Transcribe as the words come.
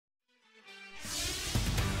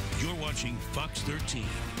watching Fox 13,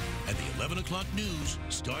 and the 11 o'clock news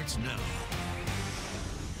starts now.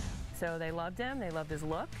 So they loved him. They loved his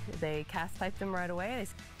look. They cast-typed him right away.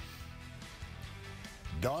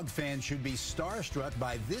 Dog fans should be starstruck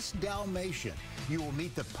by this Dalmatian. You will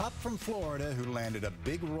meet the pup from Florida who landed a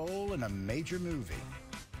big role in a major movie.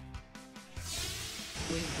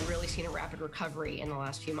 We've really seen a rapid recovery in the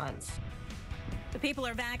last few months. The people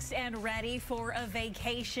are vaxxed and ready for a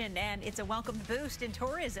vacation, and it's a welcome boost in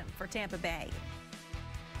tourism for Tampa Bay.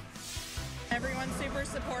 Everyone's super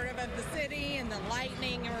supportive of the city and the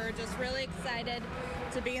Lightning, and we're just really excited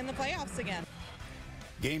to be in the playoffs again.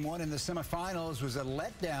 Game 1 in the semifinals was a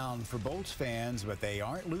letdown for Bolts fans, but they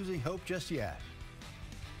aren't losing hope just yet.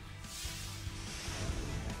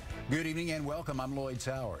 Good evening and welcome. I'm Lloyd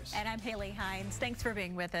Towers. And I'm Haley Hines. Thanks for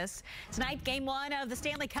being with us. Tonight, Game 1 of the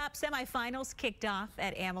Stanley Cup semifinals kicked off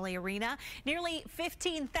at Amalie Arena. Nearly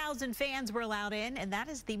 15,000 fans were allowed in, and that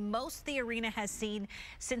is the most the arena has seen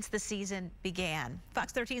since the season began.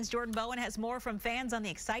 Fox 13's Jordan Bowen has more from fans on the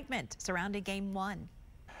excitement surrounding Game 1.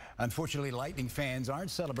 Unfortunately, Lightning fans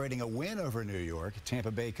aren't celebrating a win over New York.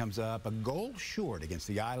 Tampa Bay comes up a goal short against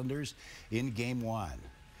the Islanders in Game 1.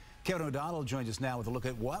 Kevin O'Donnell joins us now with a look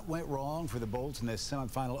at what went wrong for the Bolts in this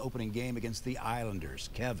semifinal opening game against the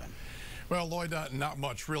Islanders. Kevin. Well, Lloyd, not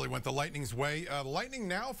much really went the Lightning's way. The Lightning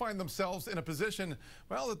now find themselves in a position,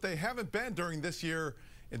 well, that they haven't been during this year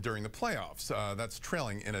and during the playoffs. That's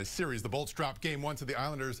trailing in a series. The Bolts dropped Game 1 to the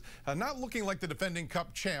Islanders, not looking like the defending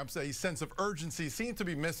Cup champs. A sense of urgency seemed to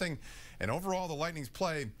be missing, and overall the Lightning's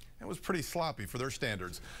play, it was pretty sloppy for their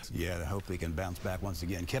standards. Yeah, I hope they can bounce back once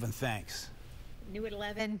again. Kevin, thanks. New at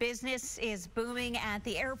 11, business is booming at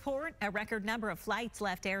the airport. A record number of flights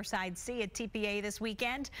left airside sea at TPA this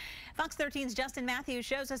weekend. Fox 13's Justin Matthews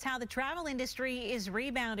shows us how the travel industry is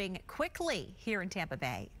rebounding quickly here in Tampa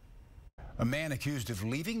Bay. A man accused of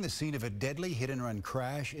leaving the scene of a deadly hit-and-run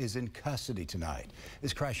crash is in custody tonight.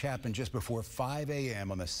 This crash happened just before 5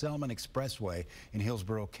 a.m. on the Selman Expressway in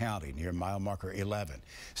Hillsborough County near mile marker 11.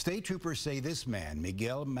 State troopers say this man,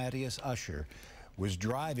 Miguel Matias Usher, was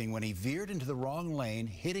driving when he veered into the wrong lane,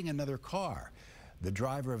 hitting another car. The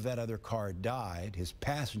driver of that other car died. His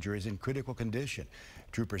passenger is in critical condition.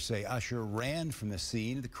 Troopers say Usher ran from the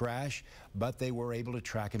scene of the crash, but they were able to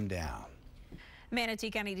track him down.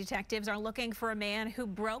 Manatee County detectives are looking for a man who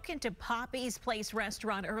broke into Poppy's Place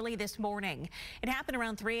restaurant early this morning. It happened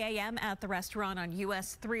around 3 a.m. at the restaurant on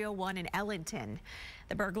US 301 in Ellington.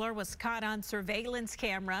 The burglar was caught on surveillance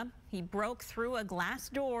camera. He broke through a glass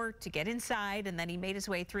door to get inside, and then he made his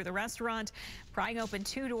way through the restaurant, prying open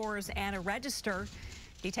 2 doors and a register.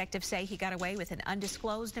 Detectives say he got away with an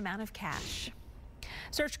undisclosed amount of cash.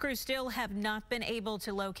 Search crews still have not been able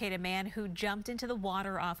to locate a man who jumped into the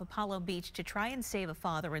water off Apollo Beach to try and save a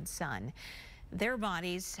father and son. Their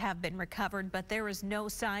bodies have been recovered, but there is no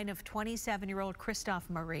sign of 27-year-old Christophe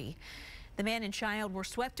Marie. The man and child were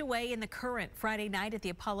swept away in the current Friday night at the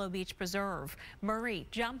Apollo Beach Preserve. Murray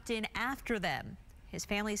jumped in after them. His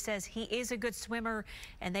family says he is a good swimmer,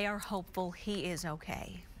 and they are hopeful he is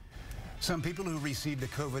okay. Some people who received the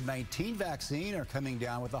COVID-19 vaccine are coming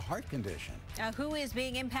down with a heart condition. Who is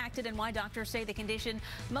being impacted and why doctors say the condition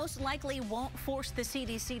most likely won't force the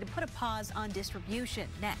CDC to put a pause on distribution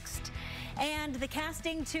next. And the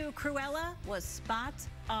casting to Cruella was spot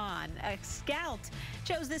on. A scout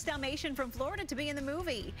chose this Dalmatian from Florida to be in the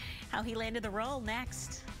movie. How he landed the role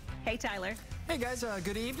next. Hey, Tyler. Hey guys,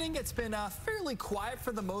 good evening. It's been fairly quiet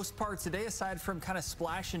for the most part today, aside from kind of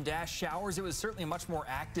splash and dash showers. It was certainly much more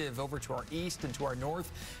active over to our east and to our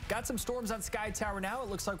north. Got some storms on Sky Tower now. It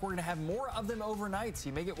looks like we're going to have more of them overnight, so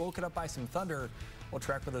you may get woken up by some thunder. We'll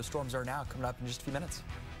track where those storms are now, coming up in just a few minutes.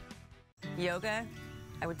 Yoga,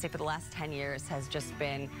 I would say for the last 10 years, has just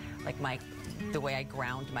been like the way I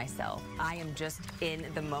ground myself. I am just in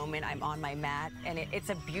the moment. I'm on my mat, and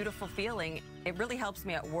it's a beautiful feeling. It really helps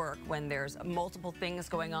me at work when there's multiple things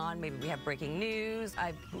going on. Maybe we have breaking news.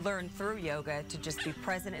 I've learned through yoga to just be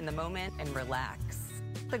present in the moment and relax.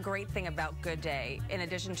 The great thing about Good Day, in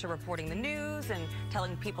addition to reporting the news and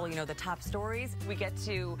telling people, you know, the top stories, we get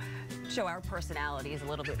to show our personalities a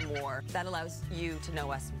little bit more. That allows you to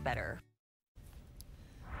know us better.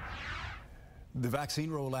 The vaccine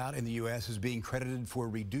rollout in the U.S. is being credited for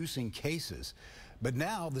reducing cases, but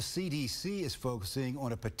now the CDC is focusing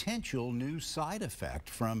on a potential new side effect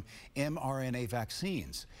from mRNA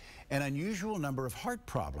vaccines. An unusual number of heart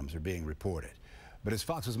problems are being reported. But as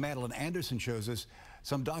Fox's Madeline Anderson shows us,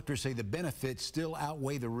 some doctors say the benefits still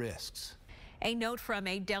outweigh the risks. A note from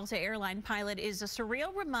a Delta airline pilot is a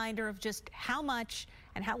surreal reminder of just how much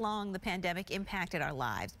and how long the pandemic impacted our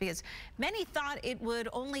lives, because many thought it would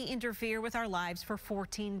only interfere with our lives for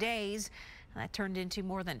 14 days. That turned into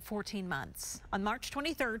more than 14 months. On March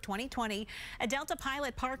 23rd, 2020, a Delta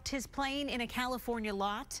pilot parked his plane in a California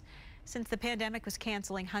lot since the pandemic was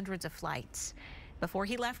canceling hundreds of flights. Before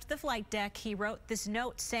he left the flight deck, he wrote this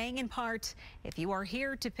note saying in part, "If you are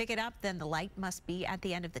here to pick it up, then the light must be at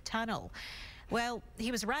the end of the tunnel." Well,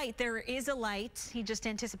 he was right. There is a light. He just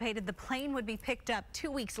anticipated the plane would be picked up 2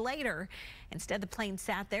 weeks later. Instead, the plane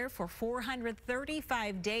sat there for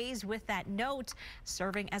 435 days with that note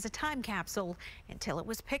serving as a time capsule until it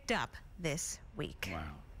was picked up this week. Wow.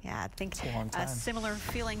 Yeah, I think a similar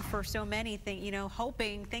feeling for so many,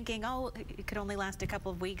 hoping, thinking, oh, it could only last a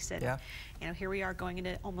couple of weeks. And, here we are going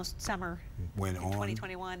into almost summer in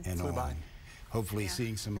 2021. And on. Hopefully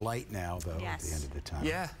seeing some light now, though, at the end of the tunnel.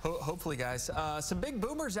 Yeah, hopefully, guys. Some big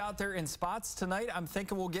boomers out there in spots tonight. I'm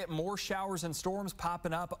thinking we'll get more showers and storms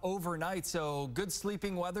popping up overnight. So good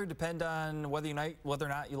sleeping weather, depend on whether or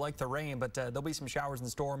not you like the rain. But there'll be some showers and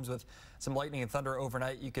storms with some lightning and thunder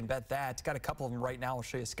overnight. You can bet that. Got a couple of them right now. I'll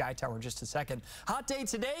show you Sky Tower in just a second. Hot day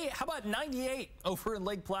today. How about 98 over in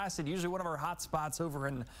Lake Placid? Usually one of our hot spots over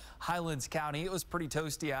in Highlands County. It was pretty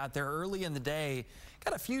toasty out there early in the day.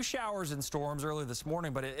 Got a few showers and storms early this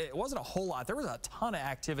morning, but it wasn't a whole lot. There was a ton of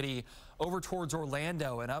activity over towards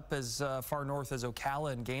Orlando and up as far north as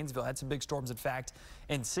Ocala and Gainesville. Had some big storms, in fact,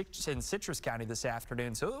 in Citrus County this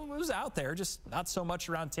afternoon. So it was out there, just not so much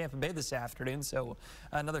around Tampa Bay this afternoon. So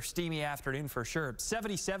another steamy afternoon for sure.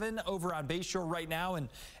 77 over on Bayshore right now. And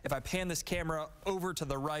if I pan this camera over to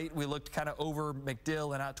the right, we looked kind of over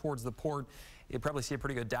McDill and out towards the port. You'd probably see a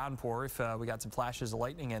pretty good downpour if we got some flashes of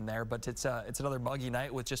lightning in there, but it's another muggy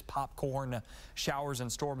night with just popcorn showers and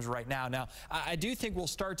storms right now. Now, I do think we'll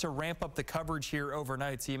start to ramp up the coverage here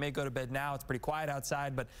overnight, so you may go to bed now. It's pretty quiet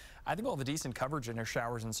outside, but I think we'll have a decent coverage in our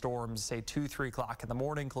showers and storms, say 2, 3 o'clock in the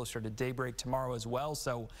morning, closer to daybreak tomorrow as well.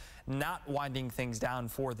 So not winding things down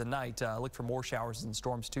for the night. Look for more showers and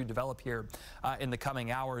storms to develop here in the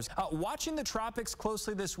coming hours. Watching the tropics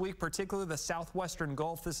closely this week, particularly the southwestern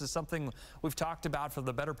Gulf. This is something we've talked about for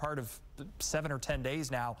the better part of 7 or 10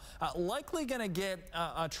 days now. Likely going to get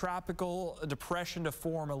a tropical depression to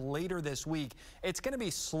form later this week. It's going to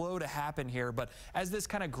be slow to happen here, but as this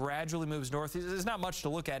kind of gradually moves north, there's not much to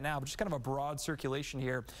look at now, but just kind of a broad circulation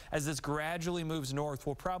here. As this gradually moves north,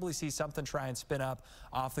 we'll probably see something try and spin up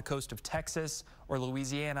off the coast of Texas or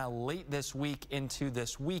Louisiana late this week into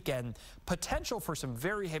this weekend. Potential for some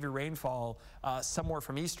very heavy rainfall somewhere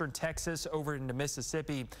from eastern Texas over into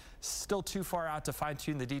Mississippi. Still too far out to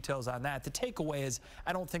fine-tune the details on that. The takeaway is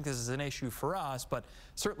I don't think this is an issue for us, but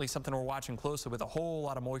certainly something we're watching closely with a whole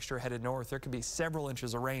lot of moisture headed north. There could be several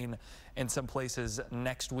inches of rain in some places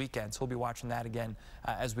next weekend, so we'll be watching that again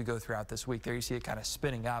as we go throughout this week. There you see it kind of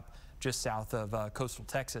spinning up just south of coastal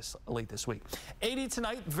Texas late this week. 80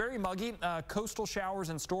 tonight, very muggy. Coastal showers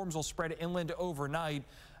and storms will spread inland overnight.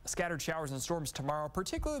 Scattered showers and storms tomorrow,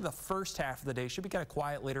 particularly the first half of the day. Should be kind of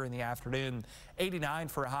quiet later in the afternoon. 89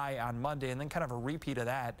 for a high on Monday, and then kind of a repeat of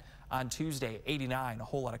that on Tuesday. 89, a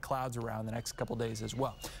whole lot of clouds around the next couple days as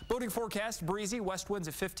well. Boating forecast, breezy, west winds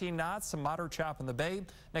at 15 knots, some moderate chop in the bay.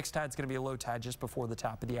 Next tide's going to be a low tide just before the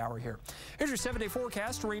top of the hour here. Here's your 7-day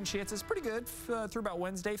forecast. Rain chances pretty good through about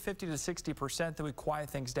Wednesday, 50 to 60%. Then we quiet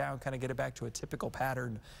things down, kind of get it back to a typical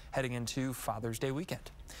pattern heading into Father's Day weekend.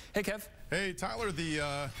 Hey, Kev. Hey, Tyler,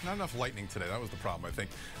 not enough lightning today. That was the problem, I think.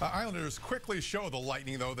 Islanders quickly show the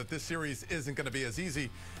Lightning, though, that this series isn't going to be as easy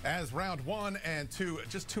as round 1 and 2.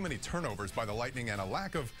 Just too many turnovers by the Lightning and a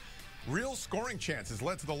lack of real scoring chances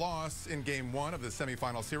led to the loss in Game 1 of the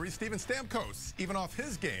semifinal series. Steven Stamkos, even off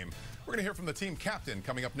his game. We're going to hear from the team captain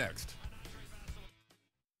coming up next.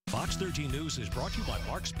 Fox 13 News is brought to you by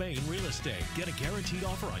Mark Spain Real Estate. Get a guaranteed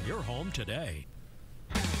offer on your home today.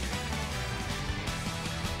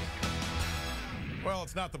 Well,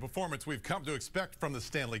 it's not the performance we've come to expect from the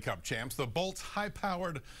Stanley Cup champs. The Bolts'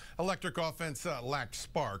 high-powered electric offense lacked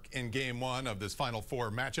spark in Game 1 of this Final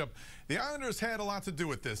Four matchup. The Islanders had a lot to do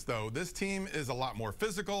with this, though. This team is a lot more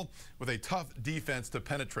physical with a tough defense to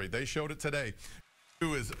penetrate. They showed it today. It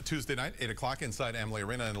is Tuesday night, 8 o'clock inside Amalie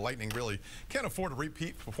Arena, and the Lightning really can't afford a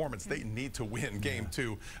repeat performance. They need to win Game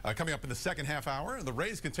 2. Coming up in the second half hour, the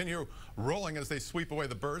Rays continue rolling as they sweep away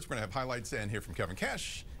the Birds. We're going to have highlights and hear from Kevin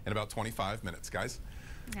Cash in about 25 minutes, guys.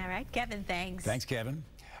 All right, Kevin, thanks. Thanks, Kevin.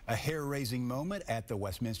 A hair-raising moment at the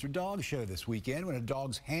Westminster Dog Show this weekend when a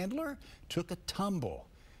dog's handler took a tumble.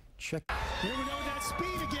 Check. Here we go with that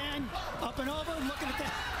speed again. Up and over,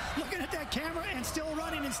 looking at that camera and still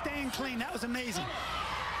running and staying clean. That was amazing.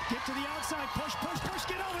 Get to the outside. Push, push, push.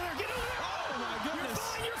 Get over there. Get over there. Oh, my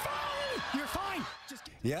goodness. You're fine. You're fine. You're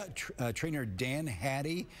fine. Yeah, trainer Dan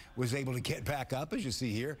Hattie was able to get back up, as you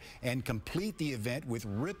see here, and complete the event with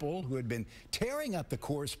Ripple, who had been tearing up the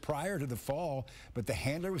course prior to the fall, but the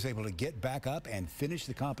handler was able to get back up and finish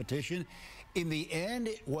the competition. In the end,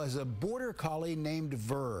 it was a border collie named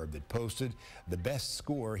Verb that posted the best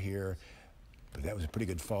score here. But that was a pretty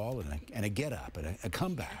good fall and a get-up and a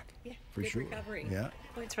comeback. Yeah, for good sure. recovery. Yeah.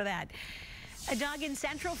 Points for that. A dog in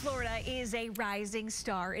Central Florida is a rising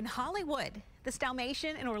star in Hollywood. This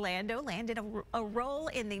Dalmatian in Orlando landed a role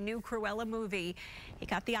in the new Cruella movie. He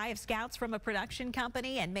got the eye of scouts from a production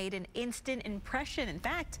company and made an instant impression. In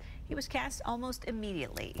fact, he was cast almost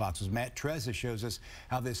immediately. Fox's Matt Trezza shows us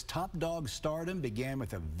how this top dog stardom began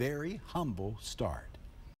with a very humble start.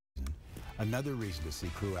 Another reason to see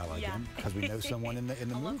Cruella again, because we know someone in the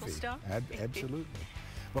movie. Local star. Absolutely.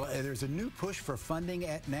 Well, there's a new push for funding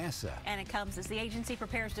at NASA. And it comes as the agency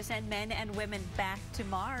prepares to send men and women back to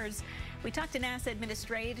Mars. We talked to NASA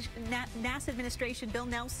Administration Bill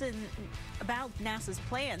Nelson about NASA's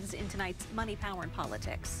plans in tonight's Money, Power, and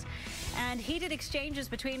Politics. And heated exchanges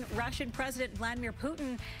between Russian President Vladimir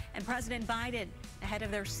Putin and President Biden ahead of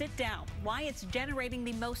their sit-down. Why it's generating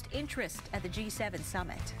the most interest at the G7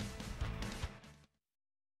 summit.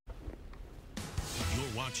 You're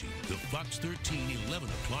watching the Fox 13 11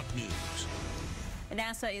 o'clock news.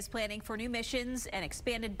 NASA is planning for new missions, an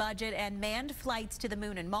expanded budget, and manned flights to the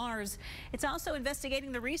moon and Mars. It's also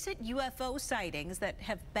investigating the recent UFO sightings that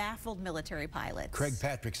have baffled military pilots. Craig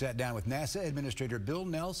Patrick sat down with NASA Administrator Bill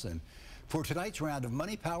Nelson for tonight's round of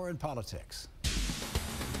Money, Power, and Politics.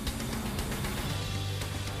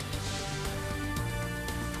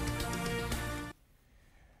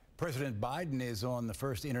 President Biden is on the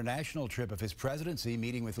first international trip of his presidency,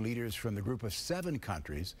 meeting with leaders from the group of 7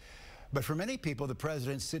 countries. But for many people, the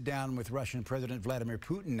president's sit-down with Russian President Vladimir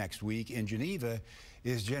Putin next week in Geneva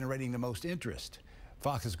is generating the most interest.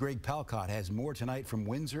 Fox's Greg Palcott has more tonight from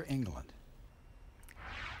Windsor, England.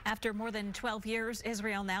 After more than 12 years,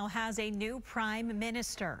 Israel now has a new prime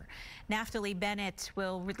minister. Naftali Bennett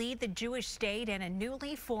will lead the Jewish state and a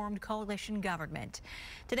newly formed coalition government.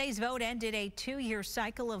 Today's vote ended a 2-year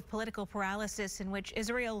cycle of political paralysis in which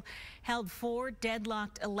Israel held 4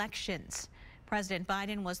 deadlocked elections. President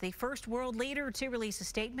Biden was the first world leader to release a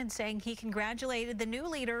statement saying he congratulated the new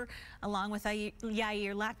leader along with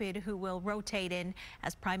Yair Lapid, who will rotate in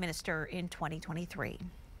as prime minister in 2023.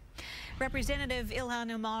 Representative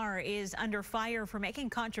Ilhan Omar is under fire for making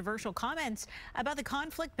controversial comments about the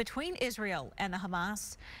conflict between Israel and the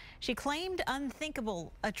Hamas. She claimed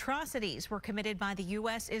unthinkable atrocities were committed by the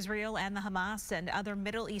U.S., Israel, and the Hamas and other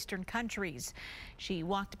Middle Eastern countries. She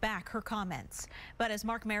walked back her comments. But as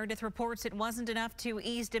Mark Meredith reports, it wasn't enough to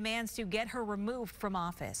ease demands to get her removed from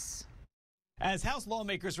office. As House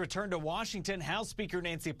lawmakers return to Washington, House Speaker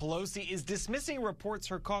Nancy Pelosi is dismissing reports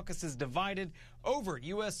her caucus is divided over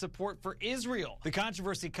U.S. support for Israel. The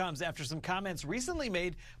controversy comes after some comments recently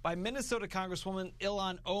made by Minnesota Congresswoman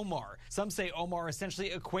Ilhan Omar. Some say Omar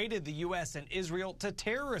essentially equated the U.S. and Israel to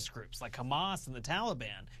terrorist groups like Hamas and the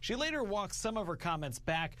Taliban. She later walked some of her comments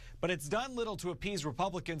back, but it's done little to appease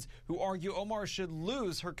Republicans who argue Omar should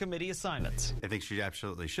lose her committee assignments. I think she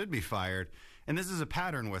absolutely should be fired. And this is a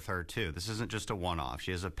pattern with her, too. This isn't just a one-off.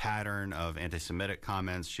 She has a pattern of anti-Semitic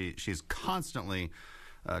comments. She's constantly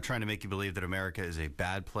trying to make you believe that America is a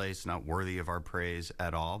bad place, not worthy of our praise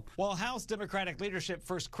at all. While House Democratic leadership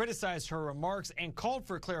first criticized her remarks and called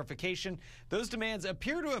for clarification, those demands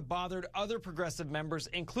appear to have bothered other progressive members,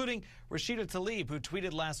 including Rashida Tlaib, who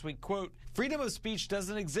tweeted last week, quote, "Freedom of speech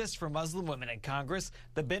doesn't exist for Muslim women in Congress.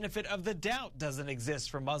 The benefit of the doubt doesn't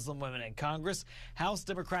exist for Muslim women in Congress. House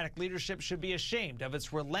Democratic leadership should be ashamed of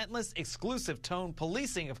its relentless, exclusive tone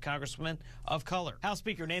policing of congresswomen of color." House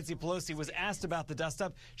Speaker Nancy Pelosi was asked about the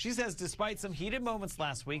dust-up. She says despite some heated moments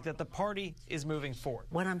last week that the party is moving forward.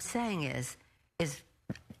 What I'm saying is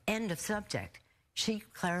end of subject. She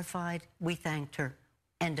clarified, we thanked her,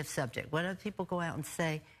 end of subject. What other people go out and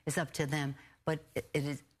say is up to them, but it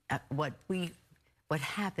is what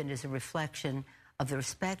happened is a reflection of the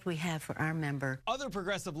respect we have for our member. Other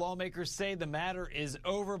progressive lawmakers say the matter is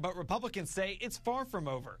over, but Republicans say it's far from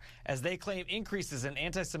over, as they claim increases in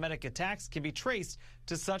anti-Semitic attacks can be traced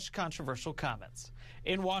to such controversial comments.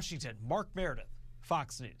 In Washington, Mark Meredith,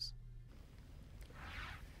 Fox News.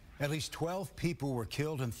 At least 12 people were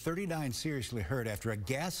killed and 39 seriously hurt after a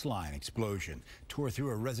gas line explosion tore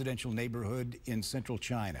through a residential neighborhood in central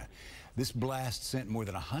China. This blast sent more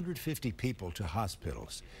than 150 people to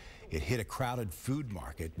hospitals. It hit a crowded food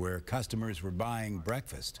market where customers were buying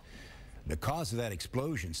breakfast. The cause of that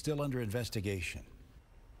explosion still under investigation.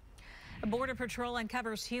 Border Patrol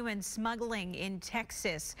uncovers human smuggling in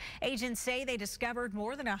Texas. Agents say they discovered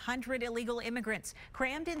more than 100 illegal immigrants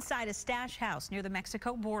crammed inside a stash house near the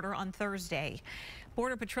Mexico border on Thursday.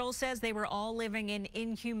 Border Patrol says they were all living in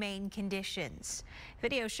inhumane conditions.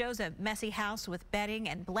 Video shows a messy house with bedding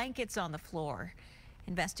and blankets on the floor.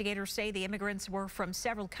 Investigators say the immigrants were from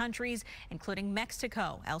several countries, including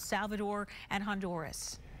Mexico, El Salvador, and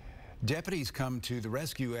Honduras. Deputies come to the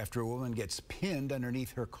rescue after a woman gets pinned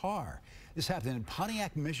underneath her car. This happened in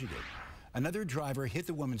Pontiac, Michigan. Another driver hit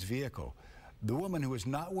the woman's vehicle. The woman, who was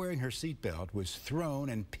not wearing her seatbelt, was thrown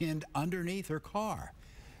and pinned underneath her car.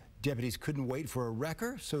 Deputies couldn't wait for a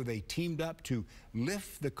wrecker, so they teamed up to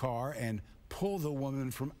lift the car and pull the woman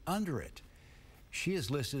from under it. She is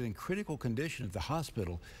listed in critical condition at the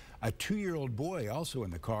hospital. A 2-year-old boy, also in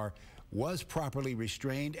the car, was properly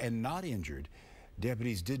restrained and not injured.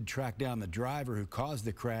 Deputies did track down the driver who caused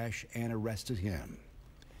the crash and arrested him.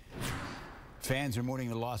 Fans are mourning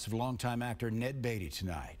the loss of longtime actor Ned Beatty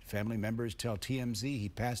tonight. Family members tell TMZ he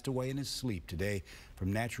passed away in his sleep today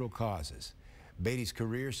from natural causes. Beatty's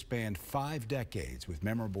career spanned 5 decades with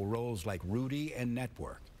memorable roles like Rudy and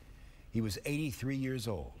Network. He was 83 years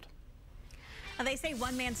old. They say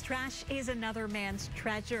one man's trash is another man's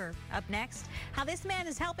treasure. Up next, how this man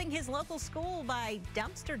is helping his local school by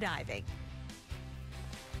dumpster diving.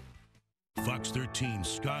 Fox 13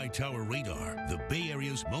 Sky Tower Radar, the Bay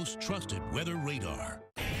Area's most trusted weather radar.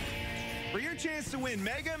 For your chance to win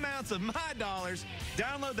mega amounts of my dollars,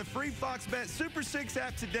 download the free Fox Bet Super 6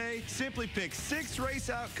 app today. Simply pick 6 race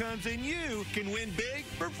outcomes and you can win big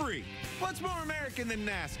for free. What's more American than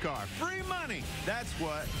NASCAR? Free money. That's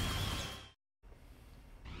what.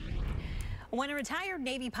 When a retired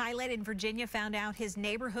Navy pilot in Virginia found out his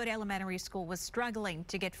neighborhood elementary school was struggling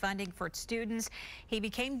to get funding for its students, he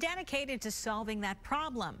became dedicated to solving that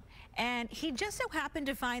problem. And he just so happened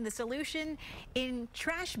to find the solution in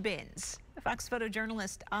trash bins. Fox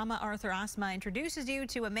photojournalist Ama Arthur Asma introduces you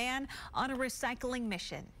to a man on a recycling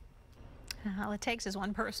mission. All it takes is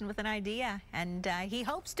one person with an idea, and he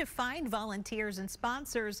hopes to find volunteers and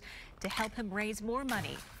sponsors to help him raise more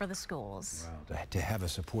money for the schools. Wow, to have a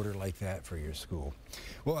supporter like that for your school.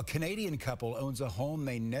 Well, a Canadian couple owns a home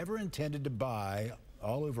they never intended to buy,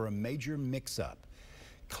 all over a major mix-up.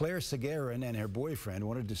 Claire Seguerin and her boyfriend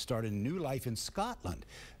wanted to start a new life in Scotland,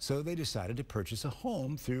 so they decided to purchase a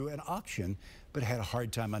home through an auction, but had a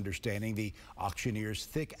hard time understanding the auctioneer's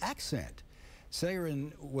thick accent.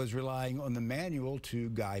 Seguerin was relying on the manual to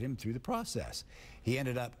guide him through the process. He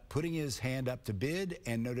ended up putting his hand up to bid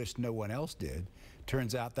and noticed no one else did.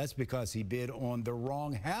 Turns out that's because he bid on the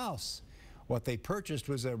wrong house. What they purchased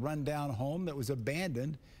was a rundown home that was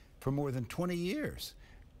abandoned for more than 20 years.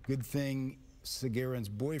 Good thing Seguerin's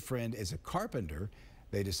boyfriend is a carpenter.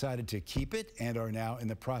 They decided to keep it and are now in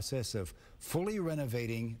the process of fully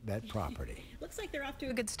renovating that property. Looks like they're off to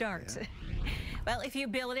a good start. Yeah. Well, if you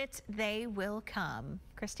build it, they will come.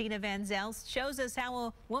 Christina Van Zel shows us how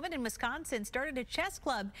a woman in Wisconsin started a chess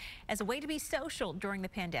club as a way to be social during the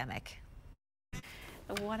pandemic.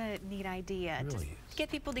 What a neat idea. Really just get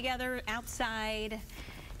people together outside.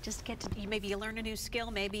 Just get to, maybe you learn a new skill,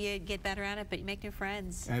 maybe you get better at it, but you make new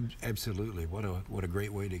friends. Absolutely. What a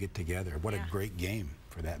great way to get together. What a great game,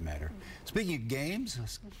 for that matter. Speaking of games,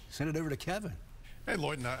 let's send it over to Kevin. Hey,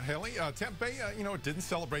 Lloyd and Haley. Tampa Bay, didn't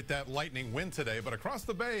celebrate that Lightning win today, but across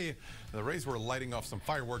the Bay, the Rays were lighting off some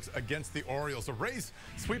fireworks against the Orioles. The Rays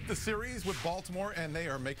sweep the series with Baltimore, and they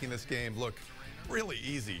are making this game look really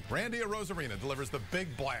easy. Randy Arozarena delivers the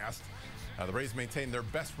big blast. The Rays maintain their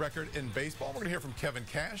best record in baseball. We're going to hear from Kevin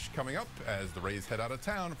Cash coming up as the Rays head out of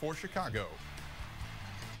town for Chicago.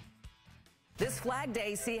 This Flag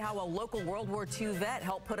Day, see how a local World War II vet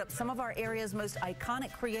helped put up some of our area's most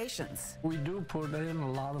iconic creations. We do put in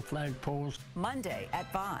a lot of flagpoles. Monday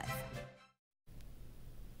at 5.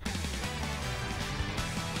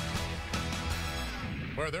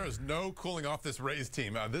 Well, there is no cooling off this Rays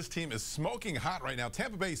team. This team is smoking hot right now.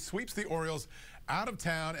 Tampa Bay sweeps the Orioles out of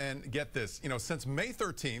town, and get this, since May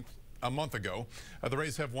 13th, a month ago, the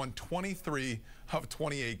Rays have won 23 of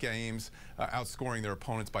 28 games, outscoring their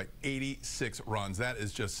opponents by 86 runs. That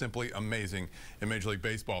is just simply amazing in Major League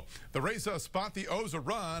Baseball. The Rays spot the O's a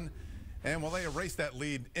run, and they erase that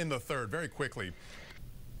lead in the third very quickly.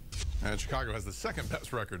 And Chicago has the second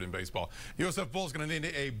best record in baseball. USF Bulls going to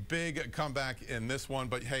need a big comeback in this one,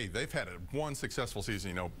 but hey, they've had one successful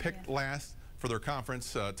season. Picked last for their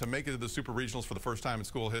conference to make it to the Super Regionals for the first time in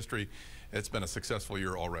school history. It's been a successful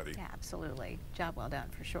year already. Yeah, absolutely. Job well done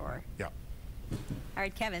for sure. Yeah. All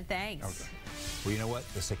right, Kevin, thanks. Okay. Well, you know what?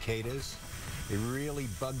 The cicadas, they really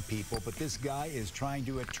bug people, but this guy is trying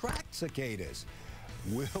to attract cicadas.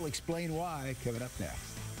 We'll explain why coming up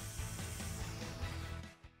next.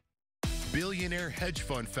 Billionaire hedge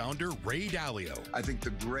fund founder Ray Dalio. I think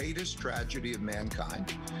the greatest tragedy of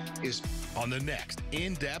mankind is on the next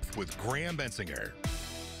In Depth with Graham Bensinger.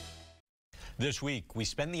 This week, we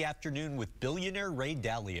spend the afternoon with billionaire Ray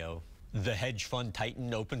Dalio. The hedge fund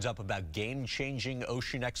titan opens up about game-changing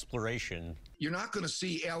ocean exploration. You're not going to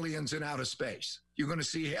see aliens in outer space. You're going to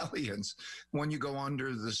see aliens when you go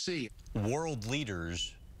under the sea. World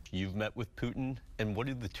leaders. You've met with Putin, and what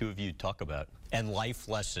did the two of you talk about? And life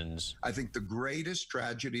lessons. I think the greatest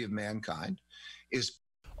tragedy of mankind is...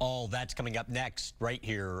 All that's coming up next, right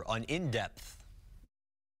here on In Depth.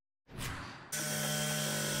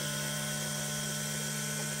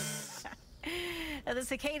 Now, the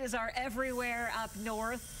cicadas are everywhere up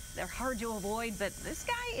north. They're hard to avoid, but this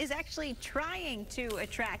guy is actually trying to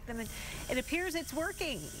attract them, and it appears it's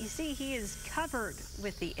working. You see, he is covered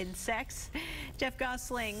with the insects. Jeff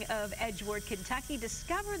Gosling of Edgewood, Kentucky,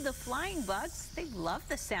 discovered the flying bugs. They love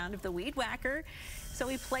the sound of the weed whacker, so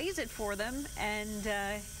he plays it for them, and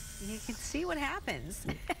you can see what happens.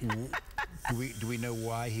 Do we know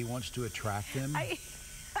why he wants to attract them?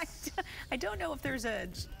 I don't know if there's a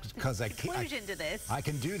conclusion to this. I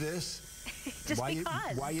can do this. Just why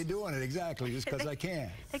because. Why are you doing it? Exactly, just because I can.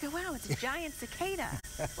 They go, wow, it's a giant cicada.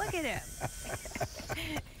 Look at him.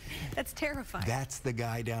 That's terrifying. That's the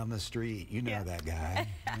guy down the street. You know that guy.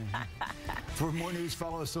 For more news,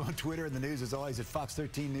 follow us on Twitter. And the news, as always, at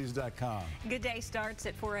fox13news.com. Good day starts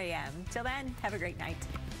at 4 a.m. Till then, have a great night.